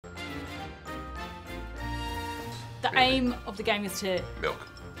The aim of the game is to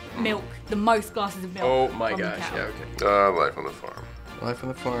milk the most glasses of milk. Oh my from the gosh, cow. yeah, okay. Life on the farm. Life on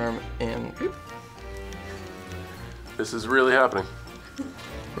the farm and... This is really happening.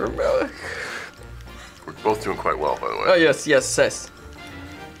 For milk. We're both doing quite well, by the way. Oh yes, yes, yes.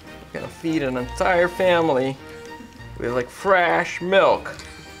 We're gonna feed an entire family with like fresh milk.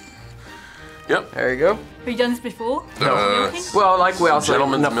 Yep. There you go. Have you done this before? Milking? Well, like we also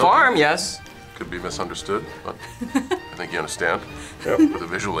Gentleman's in the milking. farm, yes. Could be misunderstood, but I think you understand. Yep. With a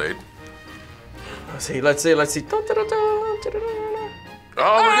visual aid. Let's see, let's see, let's see. Oh, look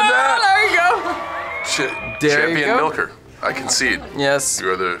at that! There you go. There Champion you go. milker. I concede. Yes.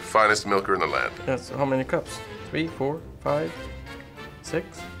 You are the finest milker in the land. Yes. How many cups? 3, 4, 5,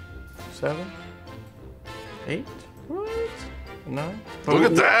 6, 7, 8, 9. Look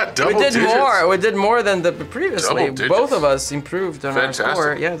at that! Double We did digits. more. We did more than the previously. Double digits. Both of us improved on Fantastic. our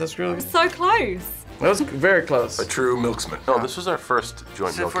score. Yeah, that's really good. So close. That was very close. A true milksman. No, this was our first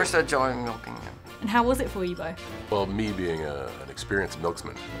joint So milking. first I joined milking. Yeah. And how was it for you both? Well, me being an experienced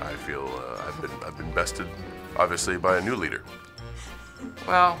milksman, I feel I've been bested, obviously, by a new leader.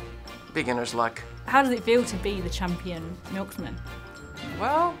 Well, beginner's luck. How does it feel to be the champion milksman?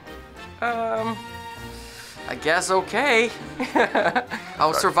 Well, I guess okay.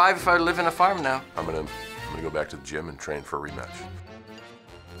 I'll survive if I live in a farm now. I'm gonna go back to the gym and train for a rematch.